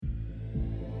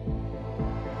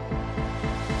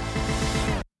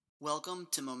Welcome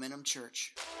to Momentum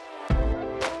Church.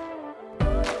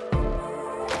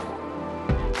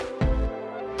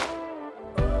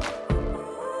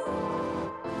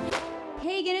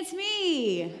 Hey again, it's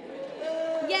me.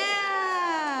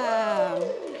 Yeah.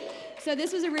 So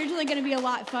this was originally going to be a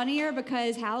lot funnier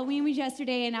because Halloween was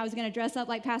yesterday and I was going to dress up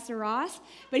like Pastor Ross,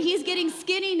 but he's getting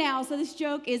skinny now, so this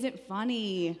joke isn't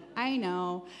funny. I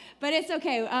know, but it's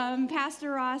okay.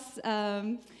 Pastor Ross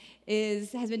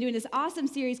has been doing this awesome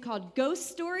series called Ghost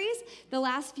Stories the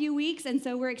last few weeks, and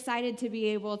so we're excited to be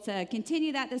able to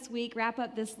continue that this week, wrap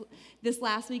up this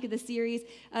last week of the series.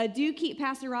 Do keep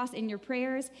Pastor Ross in your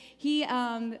prayers. He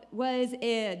was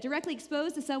directly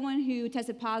exposed to someone who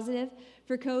tested positive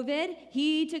for COVID.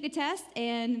 He took a test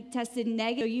and tested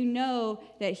negative. So you know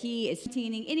that he is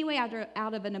teaming anyway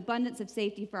out of an abundance of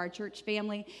safety for our church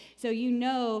family. So you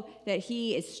know that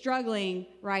he is struggling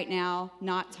right now,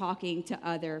 not talking to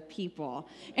other people.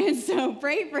 And so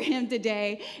pray for him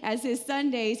today. As his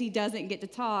Sundays, he doesn't get to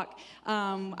talk.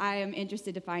 I am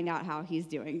interested to find out how he's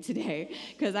doing today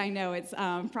because I know it's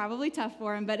probably tough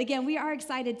for him. But again, we are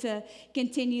excited to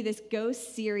continue this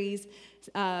Ghost series.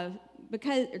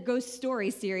 Ghost Story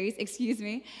series, excuse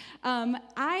me.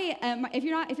 If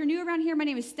you're new around here, my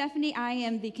name is Stephanie. I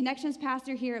am the Connections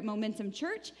Pastor here at Momentum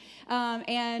Church,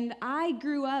 and I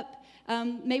grew up,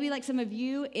 maybe like some of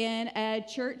you, in a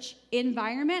church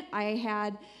environment. I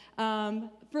had,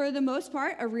 for the most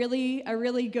part, a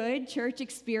really good church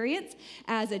experience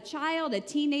as a child, a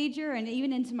teenager, and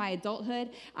even into my adulthood.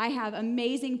 I have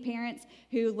amazing parents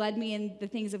who led me in the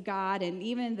things of God and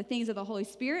even the things of the Holy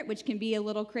Spirit, which can be a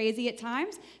little crazy at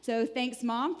times. So thanks,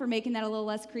 Mom, for making that a little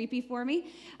less creepy for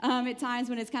me at times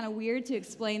when it's kind of weird to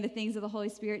explain the things of the Holy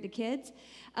Spirit to kids.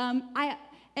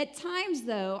 At times,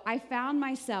 though, I found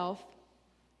myself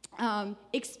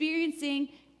experiencing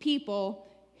people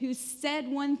who said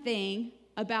one thing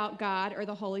about God or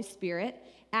the Holy Spirit,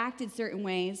 acted certain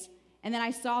ways, and then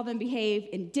I saw them behave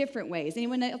in different ways.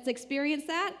 Anyone else experience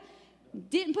that?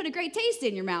 Didn't put a great taste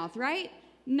in your mouth, right?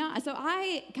 So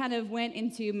I kind of went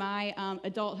into my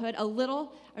adulthood I'm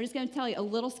just going to tell you, a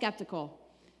little skeptical,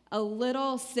 a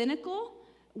little cynical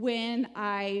when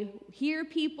I hear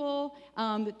people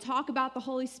talk about the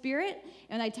Holy Spirit,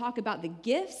 and they talk about the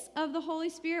gifts of the Holy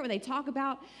Spirit, when they talk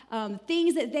about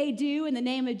things that they do in the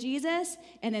name of Jesus,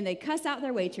 and then they cuss out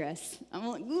their waitress. I'm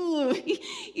like, ooh,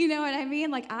 you know what I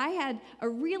mean? Like, I had a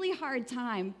really hard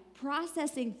time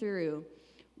processing through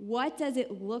what does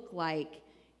it look like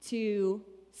to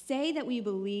say that we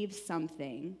believe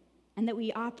something and that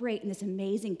we operate in this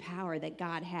amazing power that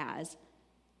God has,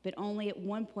 but only at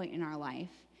one point in our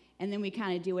life, and then we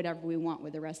kind of do whatever we want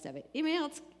with the rest of it. Anybody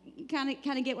else kind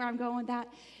of get where I'm going with that?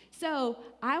 So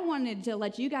I wanted to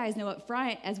let you guys know up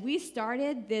front, as we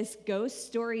started this Ghost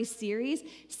Story series,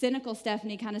 cynical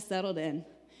Stephanie kind of settled in.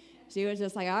 She was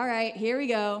just like, all right, here we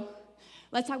go.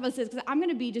 Let's talk about this, because I'm going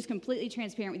to be just completely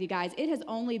transparent with you guys. It has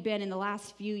only been in the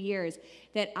last few years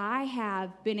that I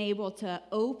have been able to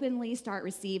openly start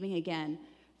receiving again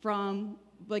from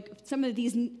like some of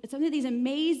these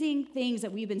amazing things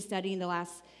that we've been studying the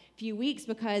last few weeks,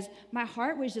 because my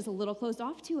heart was just a little closed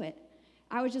off to it.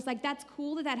 I was just like, that's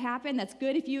cool that happened. That's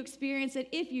good if you experience it.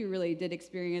 If you really did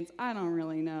experience, I don't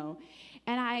really know.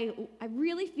 And I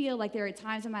really feel like there are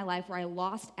times in my life where I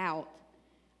lost out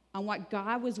on what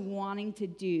God was wanting to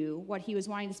do, what he was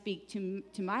wanting to speak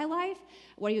to my life,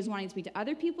 what he was wanting to speak to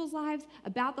other people's lives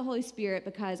about the Holy Spirit,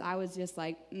 because I was just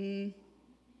like,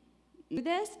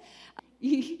 this.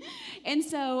 And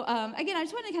so, again, I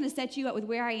just want to kind of set you up with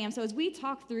where I am. So as we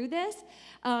talk through this,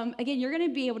 again, you're going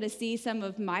to be able to see some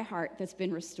of my heart that's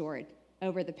been restored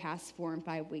over the past 4 and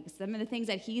 5 weeks. Some of the things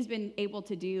that he's been able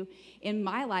to do in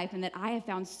my life and that I have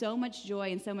found so much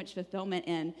joy and so much fulfillment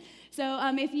in. So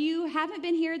if you haven't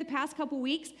been here the past couple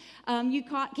weeks, you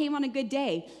came on a good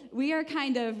day. We are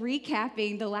kind of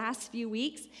recapping the last few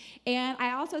weeks. And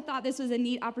I also thought this was a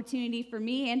neat opportunity for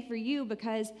me and for you,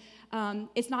 because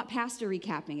it's not pastor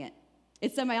recapping it.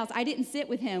 It's somebody else. I didn't sit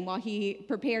with him while he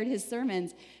prepared his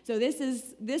sermons. So this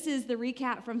is the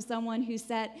recap from someone who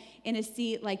sat in a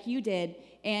seat like you did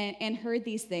and heard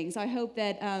these things. So I hope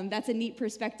that that's a neat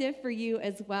perspective for you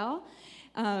as well.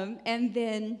 And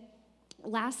then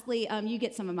lastly, you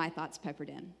get some of my thoughts peppered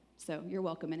in. So you're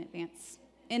welcome in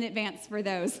advance for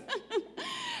those.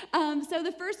 So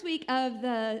the first week of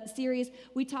the series,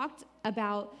 we talked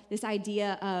about this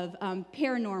idea of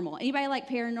paranormal. Anybody like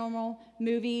paranormal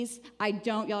movies? I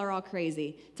don't. Y'all are all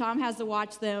crazy. Tom has to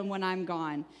watch them when I'm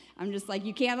gone. I'm just like,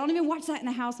 I don't even watch that in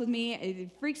the house with me. It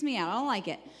freaks me out. I don't like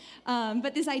it.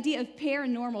 But this idea of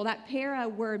paranormal, that para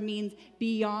word means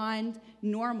beyond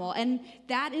normal. And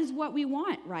that is what we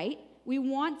want, right? We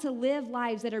want to live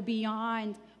lives that are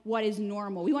beyond what is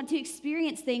normal. We want to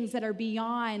experience things that are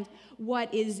beyond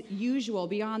what is usual,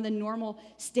 beyond the normal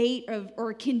state of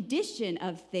or condition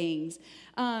of things.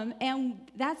 And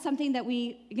that's something that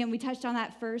we touched on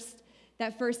that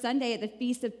first Sunday at the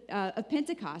Feast of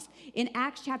Pentecost. In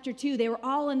Acts chapter 2, they were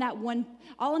all in that one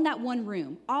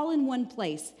room, all in one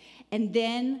place. And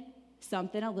then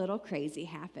something a little crazy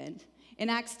happened. In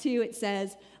Acts 2, it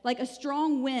says, like a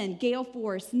strong wind, gale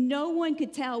force, no one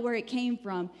could tell where it came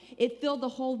from. It filled the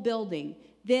whole building.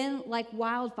 Then, like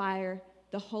wildfire,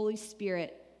 the Holy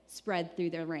Spirit spread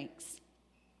through their ranks.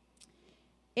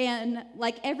 And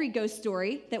like every ghost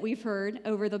story that we've heard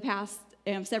over the past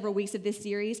several weeks of this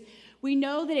series, we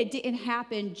know that it didn't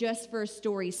happen just for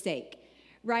story's sake,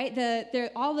 right?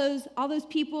 All those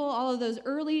people, all of those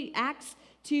early Acts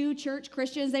 2 church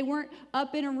Christians, they weren't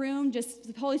up in a room,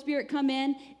 just the Holy Spirit come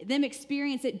in, them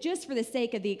experience it just for the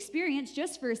sake of the experience,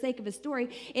 just for the sake of a story.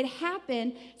 It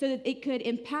happened so that it could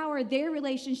empower their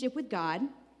relationship with God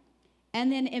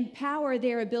and then empower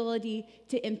their ability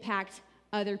to impact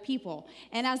other people.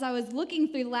 And as I was looking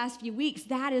through the last few weeks,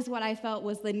 that is what I felt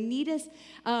was the neatest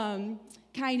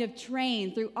kind of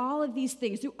train through all of these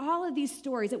things, through all of these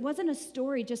stories. It wasn't a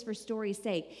story just for story's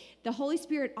sake. The Holy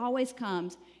Spirit always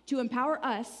comes to empower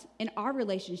us in our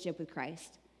relationship with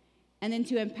Christ, and then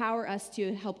to empower us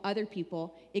to help other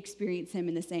people experience him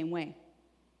in the same way.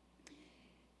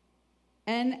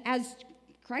 And as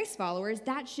Christ followers,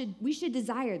 we should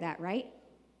desire that, right?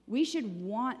 We should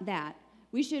want that.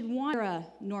 We should want a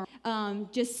normal,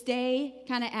 just stay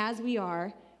kind of as we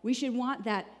are. We should want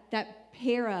that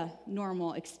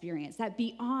paranormal experience, that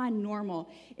beyond normal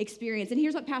experience. And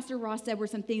here's what Pastor Ross said were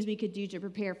some things we could do to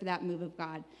prepare for that move of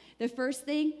God. The first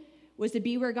thing was to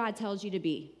be where God tells you to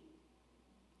be.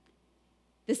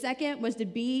 The second was to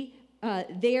be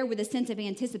there with a sense of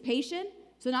anticipation.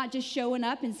 So not just showing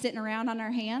up and sitting around on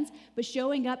our hands, but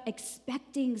showing up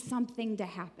expecting something to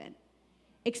happen.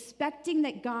 Expecting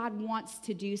that God wants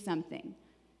to do something.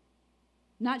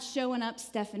 Not showing up,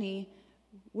 Stephanie,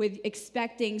 with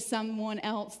expecting someone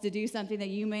else to do something that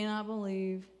you may not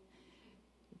believe.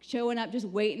 Showing up just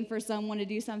waiting for someone to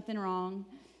do something wrong.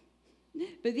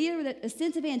 But there was a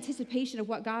sense of anticipation of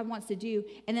what God wants to do.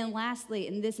 And then lastly,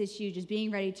 and this is huge, is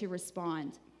being ready to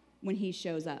respond when he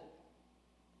shows up.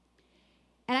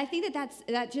 And I think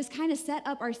that just kind of set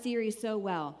up our series so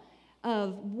well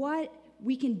of what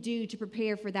we can do to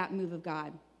prepare for that move of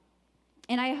God.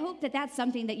 And I hope that that's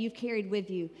something that you've carried with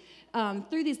you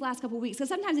through these last couple of weeks. Because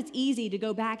sometimes it's easy to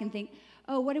go back and think,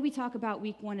 oh, what did we talk about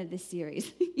week 1 of this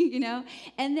series?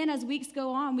 And then as weeks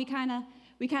go on, we kind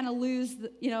of lose,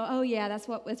 oh yeah, that's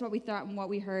what we thought and what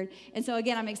we heard. And so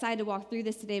again, I'm excited to walk through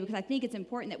this today because I think it's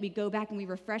important that we go back and we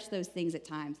refresh those things at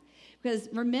times. Because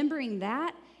remembering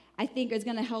that, I think, is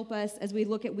going to help us as we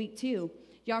look at week 2.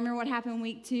 Y'all remember what happened in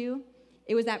week 2?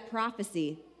 It was that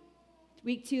prophecy.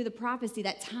 Week 2, the prophecy,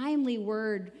 that timely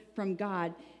word from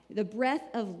God, the breath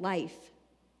of life.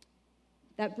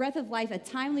 That breath of life, a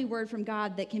timely word from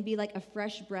God that can be like a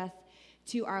fresh breath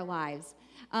to our lives.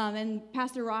 And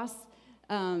Pastor Ross,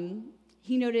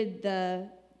 he noted the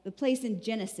place in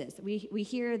Genesis. We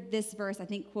hear this verse, I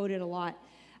think, quoted a lot,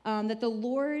 that the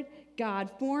Lord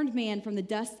God formed man from the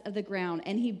dust of the ground,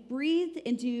 and he breathed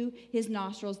into his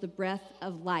nostrils the breath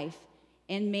of life,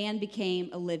 and man became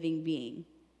a living being.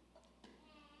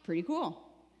 Pretty cool.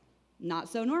 Not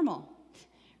so normal.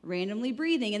 Randomly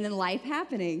breathing and then life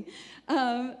happening.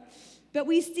 But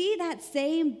we see that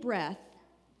same breath,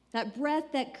 that breath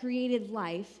that created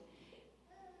life,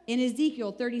 in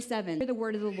Ezekiel 37, hear the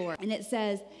word of the Lord. And it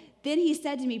says, then he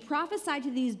said to me, prophesy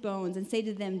to these bones and say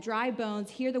to them, dry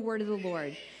bones, hear the word of the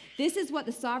Lord. This is what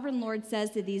the sovereign Lord says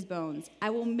to these bones. I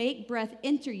will make breath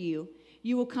enter you.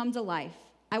 You will come to life.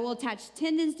 I will attach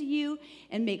tendons to you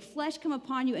and make flesh come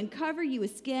upon you and cover you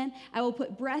with skin. I will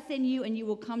put breath in you and you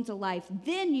will come to life.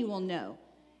 Then you will know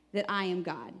that I am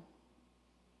God.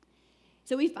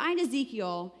 So we find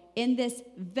Ezekiel in this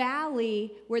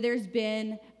valley where there's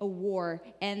been a war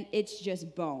and it's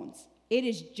just bones. It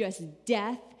is just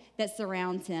death that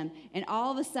surrounds him. And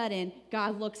all of a sudden,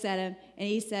 God looks at him and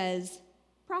he says,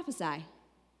 prophesy.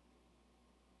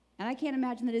 And I can't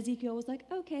imagine that Ezekiel was like,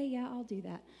 okay, yeah, I'll do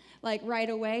that. Like right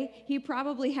away. He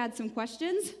probably had some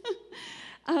questions.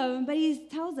 But he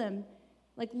tells him,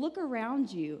 like, look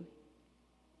around you.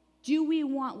 Do we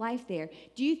want life there?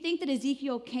 Do you think that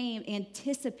Ezekiel came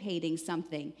anticipating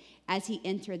something as he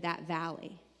entered that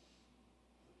valley?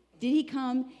 Did he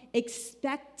come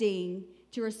expecting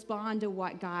to respond to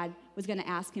what God was going to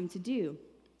ask him to do?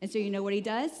 And so you know what he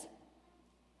does?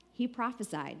 He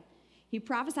prophesied. He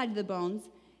prophesied to the bones,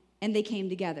 and they came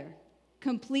together.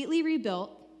 completely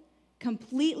rebuilt,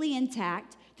 completely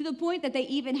intact, to the point that they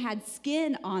even had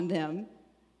skin on them.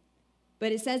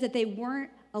 But it says that they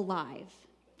weren't alive.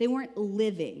 They weren't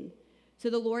living. So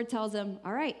the Lord tells them,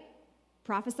 all right,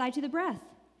 prophesy to the breath.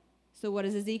 So what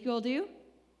does Ezekiel do?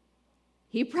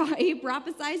 He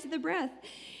prophesies to the breath.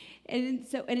 And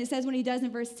it says when he does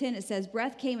in verse 10, it says,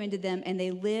 breath came into them, and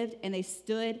they lived, and they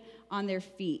stood on their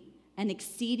feet, an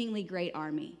exceedingly great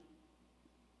army.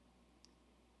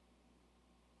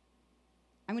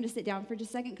 I'm going to sit down for just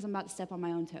a second because I'm about to step on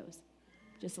my own toes,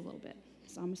 just a little bit.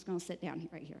 So I'm just going to sit down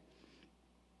right here.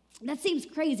 That seems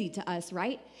crazy to us,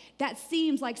 right? That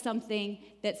seems like something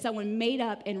that someone made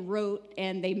up and wrote,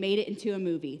 and they made it into a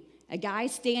movie. A guy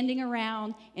standing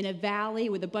around in a valley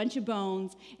with a bunch of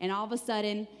bones, and all of a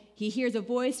sudden, he hears a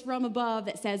voice from above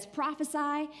that says,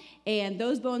 prophesy, and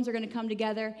those bones are going to come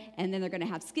together, and then they're going to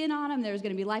have skin on them. There's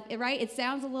going to be life, right? It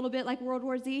sounds a little bit like World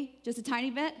War Z, just a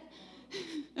tiny bit.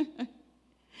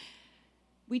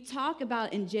 We talk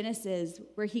about in Genesis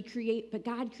where but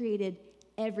God created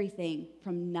everything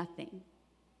from nothing.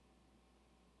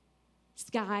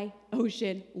 Sky,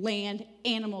 ocean, land,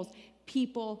 animals,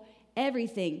 people,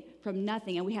 everything from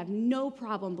nothing. And we have no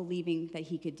problem believing that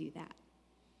he could do that.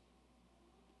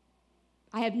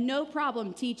 I have no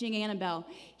problem teaching Annabelle,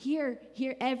 here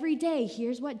every day,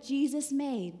 here's what Jesus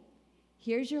made.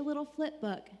 Here's your little flip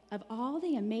book of all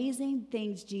the amazing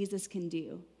things Jesus can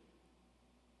do.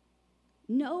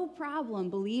 No problem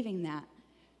believing that.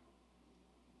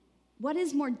 What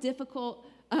is more difficult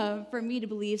for me to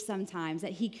believe sometimes?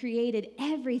 That he created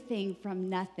everything from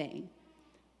nothing,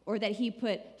 or that he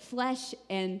put flesh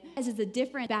and as a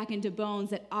difference back into bones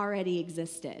that already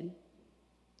existed.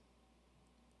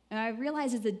 And I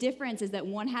realize the difference is that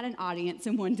one had an audience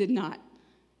and one did not.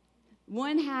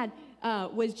 One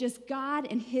was just God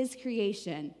and his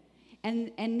creation,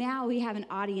 and now we have an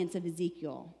audience of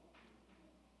Ezekiel.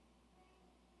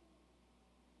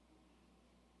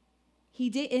 He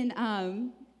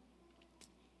didn't.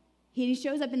 He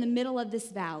shows up in the middle of this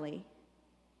valley.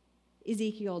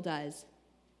 Ezekiel does.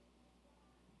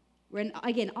 When,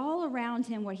 again, all around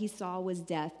him, what he saw was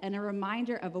death and a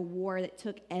reminder of a war that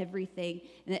took everything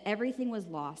and that everything was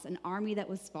lost, an army that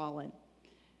was fallen.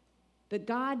 But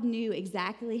God knew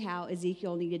exactly how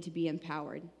Ezekiel needed to be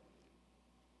empowered.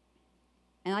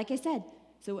 And like I said,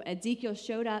 so Ezekiel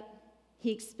showed up,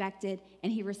 he expected,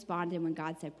 and he responded when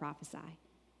God said prophesy.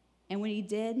 And when he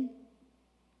did,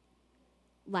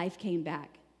 life came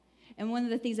back. And one of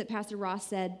the things that Pastor Ross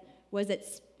said was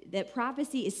that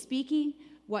prophecy is speaking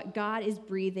what God is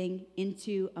breathing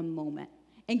into a moment.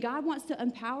 And God wants to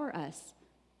empower us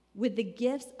with the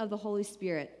gifts of the Holy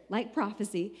Spirit, like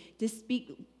prophecy, to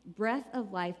speak breath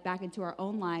of life back into our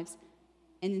own lives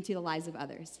and into the lives of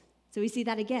others. So we see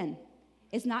that again.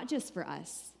 It's not just for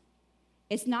us.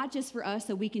 It's not just for us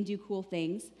so we can do cool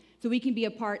things, so we can be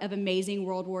a part of amazing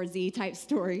World War Z type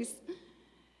stories,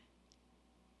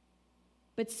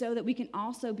 but so that we can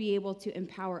also be able to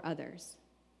empower others.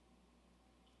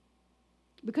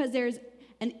 Because there's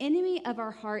an enemy of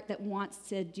our heart that wants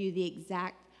to do the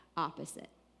exact opposite,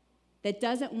 that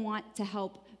doesn't want to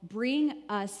help bring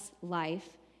us life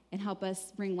and help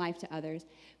us bring life to others,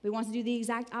 but he wants to do the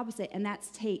exact opposite, and that's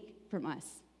take from us.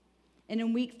 And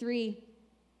in week 3,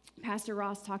 Pastor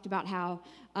Ross talked about how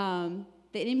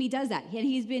the enemy does that, and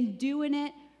he's been doing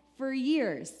it for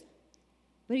years.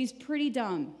 But he's pretty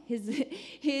dumb.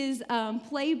 His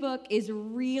playbook is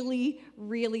really,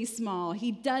 really small.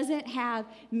 He doesn't have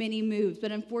many moves,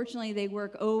 but unfortunately they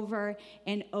work over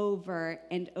and over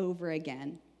and over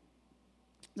again.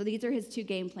 So these are his 2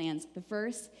 game plans. The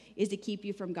first is to keep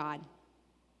you from God,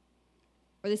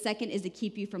 or the second is to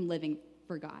keep you from living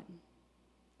for God.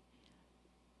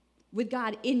 With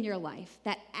God in your life,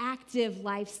 that active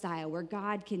lifestyle where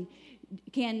God can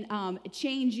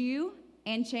change you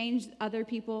and change other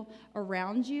people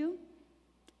around you.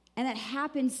 And that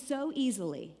happens so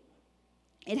easily.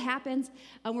 It happens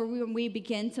when we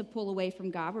begin to pull away from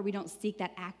God, where we don't seek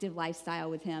that active lifestyle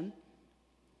with him.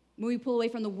 When we pull away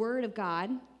from the Word of God,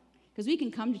 because we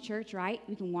can come to church, right?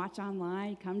 We can watch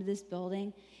online, come to this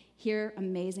building, hear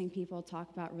amazing people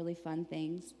talk about really fun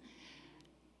things.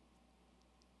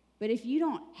 But if you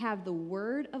don't have the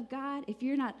Word of God, if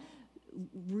you're not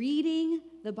reading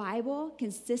the Bible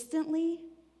consistently,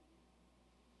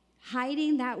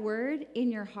 hiding that word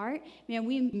in your heart, man,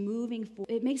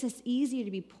 it makes us easier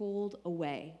to be pulled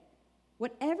away.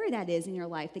 Whatever that is in your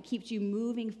life that keeps you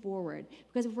moving forward.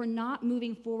 Because if we're not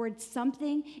moving forward,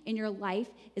 something in your life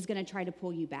is going to try to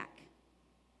pull you back.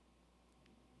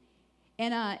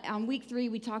 And on week 3,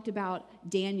 we talked about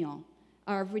Daniel,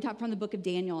 or we talked from the book of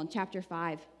Daniel in chapter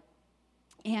 5.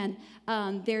 And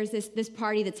there's this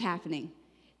party that's happening.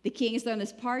 The king is throwing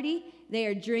this party. They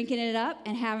are drinking it up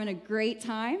and having a great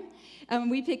time.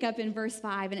 We pick up in verse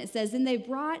 5, and it says, "Then they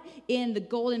brought in the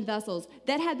golden vessels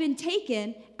that had been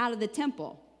taken out of the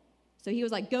temple." So he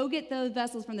was like, "Go get those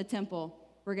vessels from the temple.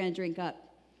 We're going to drink up."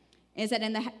 And it said,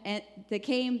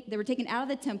 they were taken out of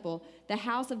the temple, the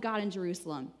house of God in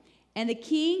Jerusalem. And the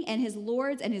king and his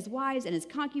lords and his wives and his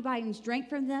concubines drank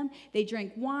from them. They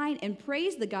drank wine and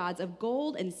praised the gods of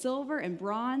gold and silver and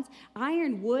bronze,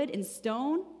 iron, wood, and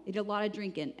stone. They did a lot of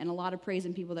drinking and a lot of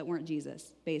praising people that weren't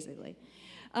Jesus, basically.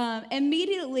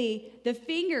 Immediately, the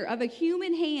finger of a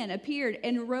human hand appeared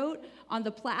and wrote on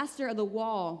the plaster of the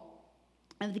wall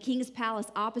of the king's palace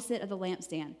opposite of the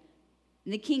lampstand.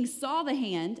 And the king saw the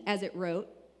hand as it wrote.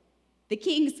 The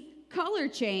king's color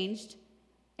changed,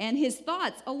 and his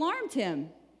thoughts alarmed him,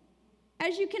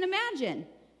 as you can imagine.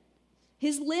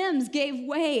 His limbs gave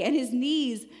way, and his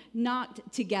knees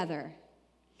knocked together.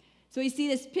 So we see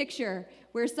this picture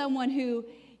where someone who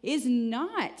is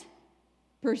not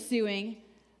pursuing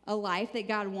a life that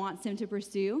God wants him to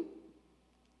pursue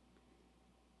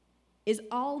is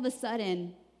all of a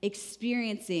sudden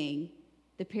experiencing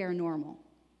the paranormal.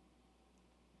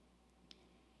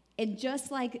 And just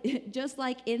like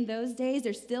in those days,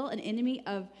 there's still an enemy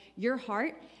of your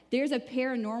heart. There's a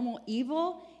paranormal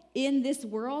evil in this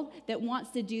world that wants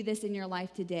to do this in your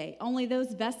life today. Only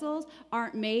those vessels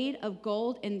aren't made of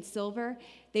gold and silver.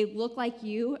 They look like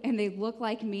you and they look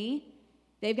like me.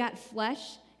 They've got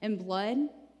flesh and blood.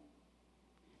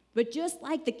 But just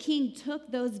like the king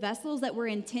took those vessels that were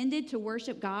intended to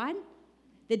worship God,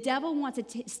 the devil wants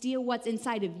to steal what's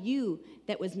inside of you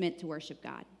that was meant to worship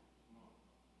God.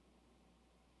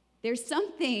 There's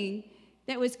something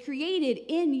that was created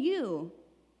in you,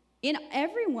 in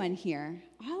everyone here,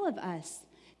 all of us,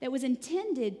 that was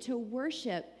intended to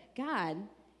worship God,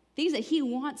 things that he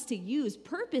wants to use,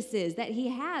 purposes that he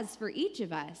has for each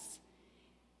of us.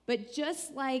 But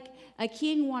just like a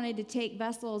king wanted to take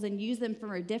vessels and use them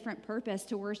for a different purpose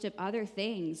to worship other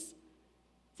things,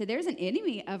 so there's an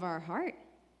enemy of our heart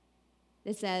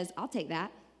that says, I'll take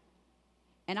that,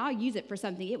 and I'll use it for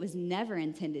something it was never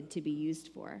intended to be used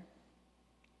for.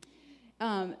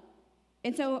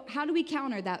 And so how do we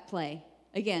counter that play?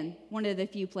 Again, one of the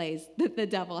few plays that the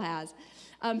devil has.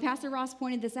 Pastor Ross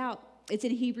pointed this out. It's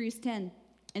in Hebrews 10,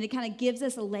 and it kind of gives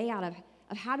us a layout of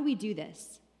how do we do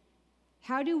this?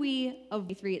 How do we,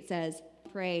 of 3 it says,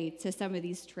 pray to some of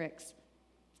these tricks?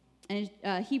 And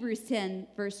in Hebrews 10,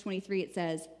 verse 23, it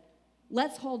says,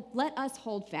 let us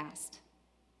hold fast.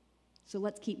 So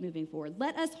let's keep moving forward.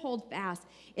 Let us hold fast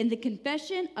in the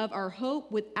confession of our hope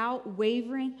without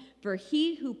wavering, for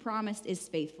he who promised is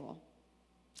faithful.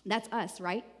 That's us,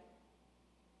 right?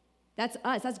 That's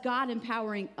us. That's God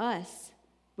empowering us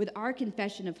with our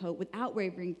confession of hope without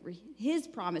wavering, for his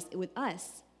promise with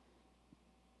us.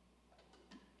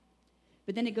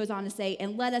 But then it goes on to say,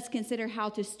 and let us consider how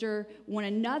to stir one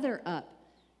another up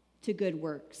to good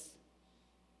works.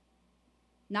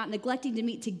 Not neglecting to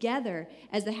meet together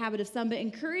as the habit of some, but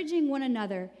encouraging one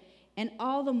another, and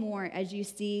all the more as you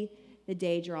see the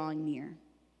day drawing near.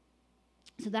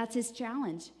 So that's his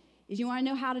challenge. Is you want to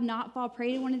know how to not fall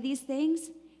prey to one of these things?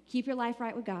 Keep your life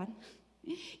right with God.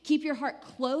 Keep your heart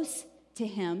close to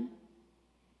him.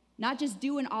 Not just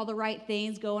doing all the right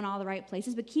things, going all the right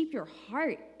places, but keep your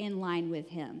heart in line with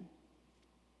him.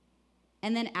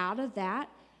 And then out of that,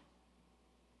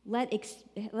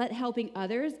 let helping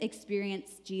others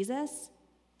experience Jesus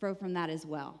flow from that as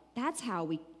well. That's how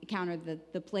we counter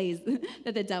the plays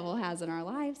that the devil has in our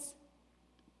lives.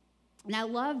 And I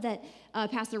love that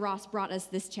Pastor Ross brought us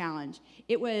this challenge.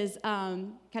 It was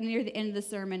kind of near the end of the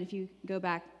sermon. If you go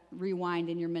back, rewind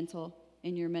in your mental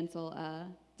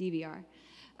DVR.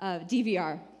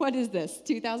 DVR. What is this?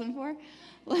 2004?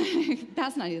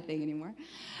 That's not even a thing anymore.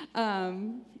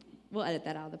 We'll edit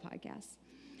that out of the podcast.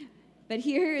 But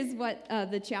here is what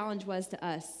the challenge was to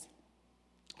us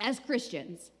as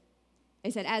Christians. I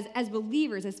said, as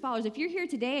believers, as followers, if you're here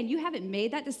today and you haven't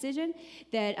made that decision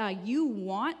that you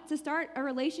want to start a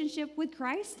relationship with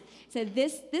Christ, so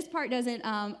this part doesn't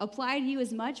apply to you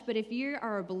as much, but if you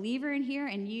are a believer in here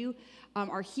and you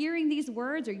are hearing these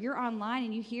words or you're online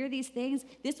and you hear these things,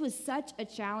 this was such a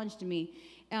challenge to me.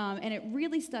 And it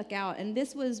really stuck out. And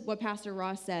this was what Pastor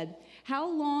Ross said. How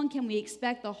long can we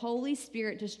expect the Holy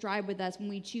Spirit to strive with us when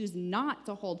we choose not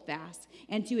to hold fast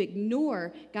and to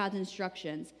ignore God's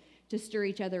instructions to stir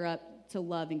each other up to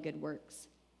love and good works?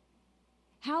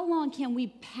 How long can we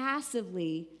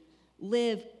passively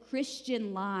live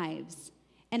Christian lives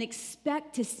and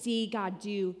expect to see God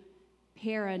do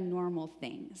paranormal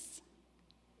things?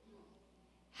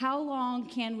 How long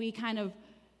can we kind of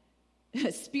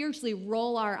spiritually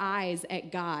roll our eyes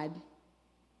at God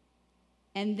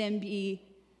and then be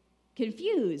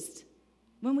confused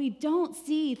when we don't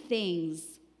see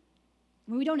things,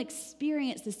 when we don't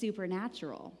experience the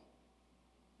supernatural.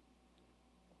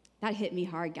 That hit me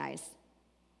hard, guys.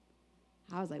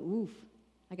 I was like, oof.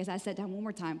 I guess I sat down one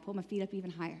more time, pulled my feet up even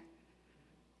higher.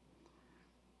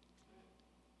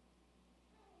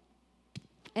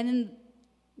 And then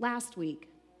last week,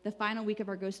 the final week of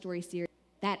our Ghost Story series,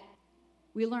 that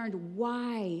we learned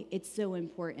why it's so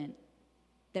important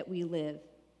that we live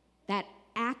that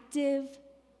active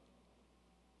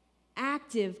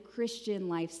Christian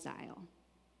lifestyle,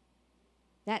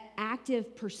 that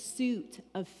active pursuit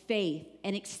of faith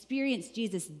and experience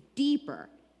Jesus deeper.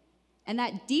 And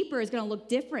that deeper is going to look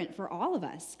different for all of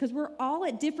us because we're all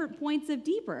at different points of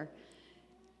deeper.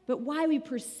 But why we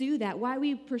pursue that, why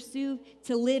we pursue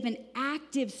to live an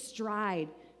active stride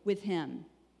with him.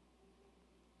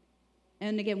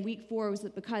 And again, week 4 was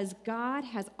because God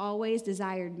has always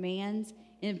desired man's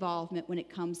involvement when it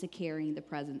comes to carrying the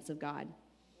presence of God.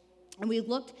 And we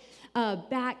looked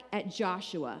back at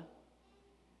Joshua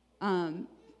in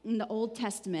the Old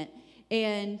Testament,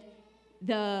 and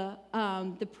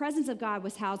the presence of God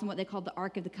was housed in what they called the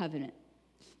Ark of the Covenant.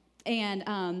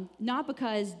 And not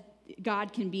because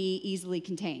God can be easily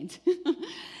contained,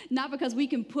 not because we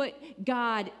can put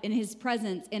God and his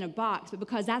presence in a box, but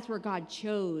because that's where God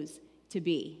chose to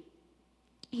be.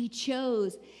 He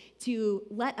chose to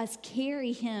let us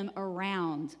carry him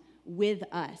around with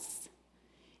us.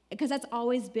 Because that's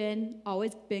always been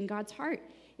God's heart,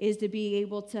 is to be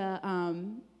able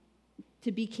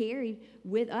to be carried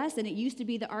with us. And it used to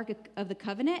be the Ark of the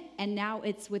Covenant, and now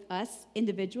it's with us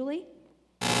individually.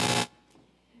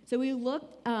 So we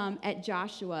looked at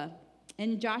Joshua.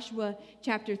 In Joshua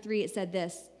chapter 3, it said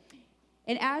this,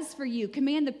 "And as for you,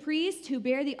 command the priests who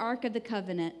bear the Ark of the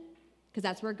Covenant," because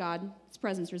that's where God's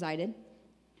presence resided,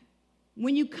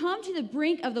 "when you come to the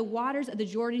brink of the waters of the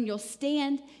Jordan, you'll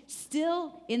stand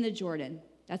still in the Jordan."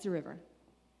 That's a river.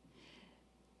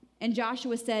 "And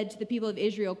Joshua said to the people of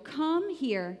Israel, 'Come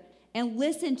here and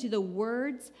listen to the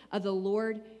words of the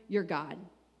Lord your God.'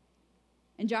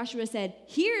 And Joshua said,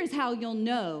 'Here's how you'll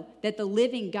know that the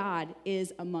living God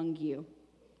is among you,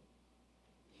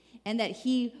 and that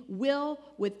he will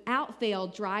without fail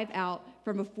drive out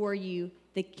from before you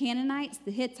the Canaanites,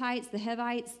 the Hittites, the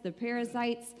Hivites, the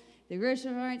Perizzites, the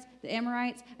Gershonites, the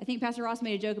Amorites." I think Pastor Ross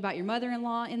made a joke about your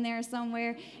mother-in-law in there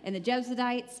somewhere, and the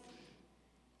Jebusites.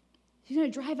 He's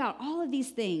going to drive out all of these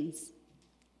things.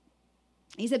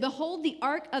 He said, "Behold, the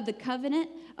ark of the covenant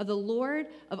of the Lord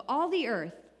of all the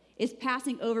earth is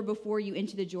passing over before you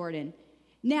into the Jordan.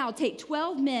 Now take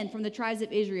 12 men from the tribes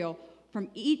of Israel,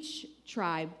 from each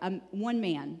tribe, one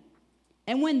man.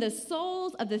 And when the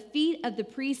soles of the feet of the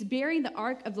priests bearing the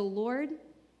ark of the Lord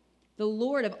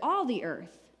of all the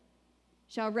earth,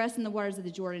 shall rest in the waters of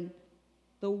the Jordan,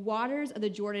 the waters of the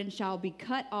Jordan shall be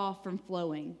cut off from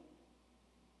flowing,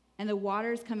 and the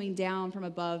waters coming down from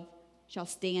above shall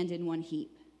stand in one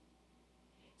heap."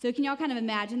 So can y'all kind of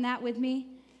imagine that with me?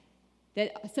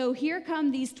 So here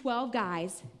come these 12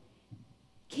 guys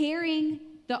carrying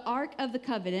the Ark of the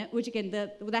Covenant, which again,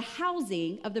 the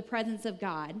housing of the presence of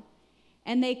God,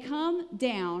 and they come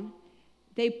down,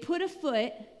 they put a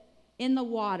foot in the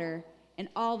water, and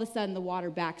all of a sudden the water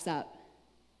backs up.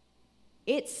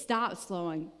 It stops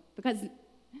flowing, because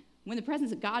when the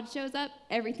presence of God shows up,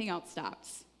 everything else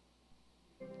stops.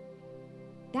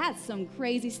 That's some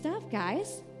crazy stuff,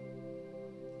 guys.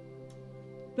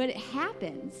 But it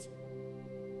happens.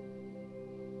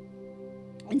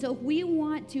 And so if we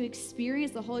want to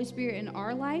experience the Holy Spirit in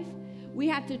our life, we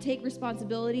have to take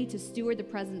responsibility to steward the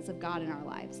presence of God in our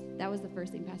lives. That was the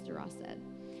first thing Pastor Ross said.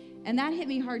 And that hit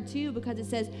me hard too, because it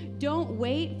says, don't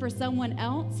wait for someone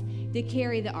else to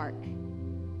carry the ark.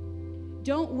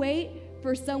 Don't wait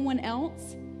for someone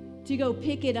else to go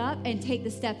pick it up and take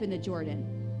the step into Jordan.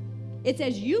 It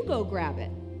says you go grab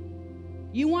it.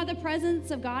 You want the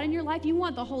presence of God in your life? You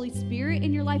want the Holy Spirit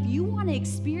in your life? You want to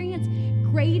experience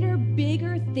greater,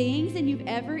 bigger things than you've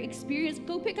ever experienced?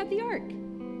 Go pick up the ark.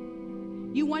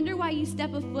 You wonder why you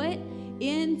step a foot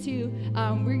into,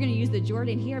 we're going to use the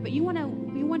Jordan here, but you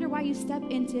wonder why you step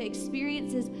into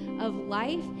experiences of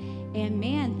life, and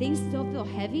man, things still feel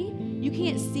heavy. You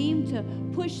can't seem to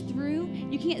push through.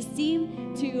 You can't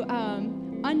seem to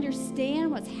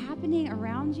understand what's happening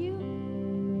around you.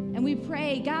 And we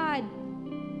pray, God,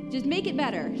 just make it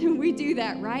better. We do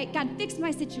that, right? God, fix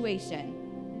my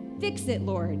situation. Fix it,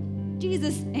 Lord. In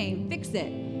Jesus' name, fix it.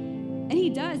 And he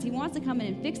does. He wants to come in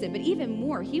and fix it. But even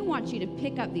more, he wants you to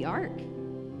pick up the ark.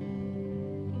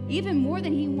 Even more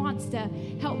than he wants to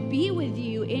help be with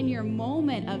you in your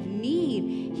moment of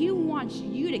need, he wants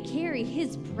you to carry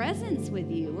his presence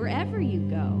with you wherever you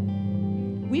go.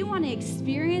 We want to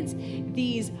experience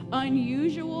these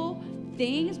unusual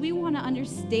things. We want to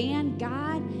understand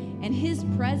God and his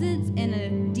presence in a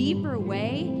deeper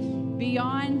way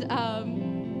beyond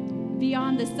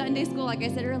the Sunday school, like I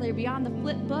said earlier, beyond the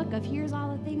flip book of here's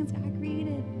all the things God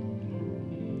created.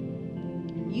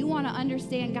 You want to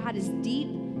understand God as deep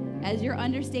as your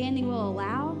understanding will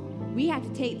allow. We have to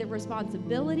take the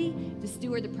responsibility to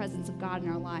steward the presence of God in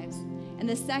our lives. And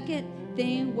the second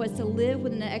thing was to live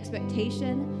with an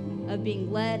expectation of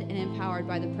being led and empowered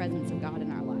by the presence of God in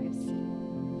our lives.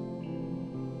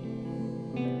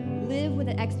 Live with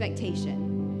an expectation.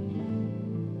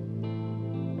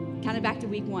 Kind of back to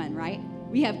week 1, right?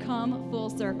 We have come full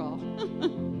circle.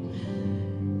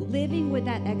 Living with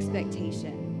that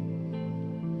expectation.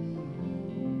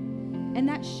 And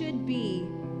that should be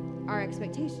our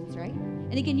expectations, right?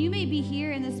 And again, you may be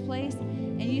here in this place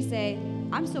and you say,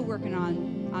 I'm still working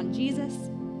on Jesus.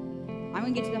 I'm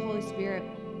going to get to the Holy Spirit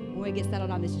when we get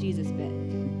settled on this Jesus bit.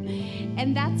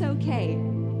 And that's okay.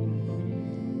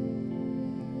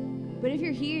 But if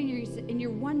you're here and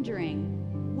you're wondering,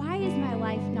 why is my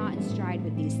life not in stride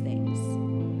with these things?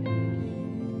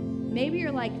 Maybe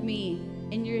you're like me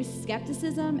and your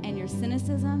skepticism and your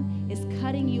cynicism is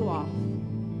cutting you off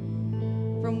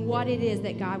from what it is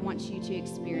that God wants you to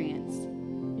experience.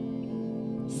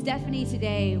 Stephanie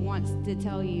today wants to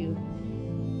tell you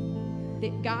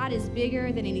that God is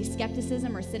bigger than any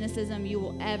skepticism or cynicism you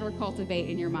will ever cultivate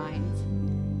in your mind.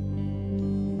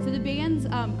 So the bands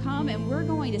come and we're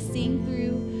going to sing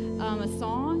through a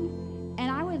song, and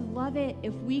I would love it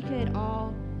if we could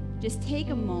all just take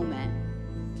a moment,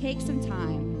 take some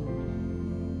time.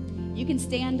 You can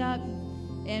stand up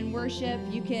and worship,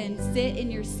 you can sit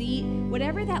in your seat,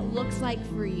 whatever that looks like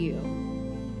for you.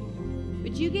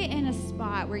 But you get in a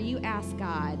spot where you ask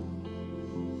God,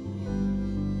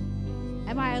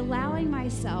 am I allowing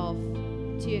myself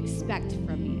to expect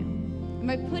from you? Am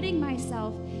I putting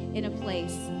myself in a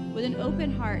place with an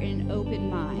open heart and an open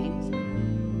mind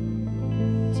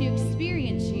to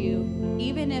experience you,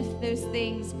 even if those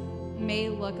things may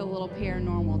look a little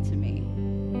paranormal to me?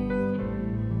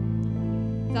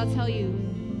 So I'll tell you,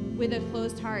 with a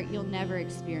closed heart, you'll never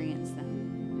experience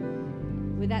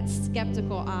them. With that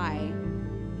skeptical eye,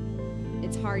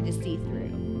 it's hard to see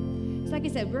through. So like I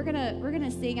said, we're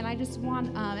gonna sing, and I just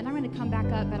want, and I'm gonna come back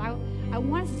up, but I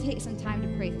want us to take some time to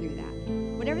pray through that.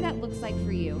 Whatever that looks like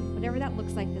for you, whatever that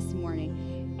looks like this morning,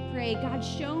 pray, God,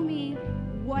 show me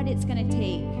what it's gonna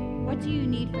take. What do you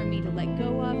need from me to let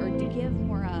go of or to give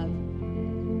more of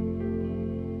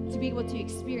to be able to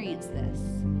experience this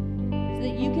so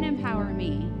that you can empower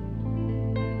me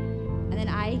and then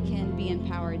I can be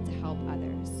empowered to help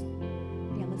others.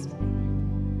 Yeah, let's pray.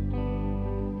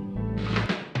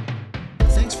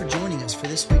 Thanks for joining us for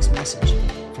this week's message.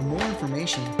 For more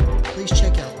information, please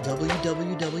check out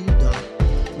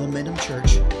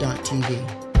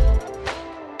www.momentumchurch.tv.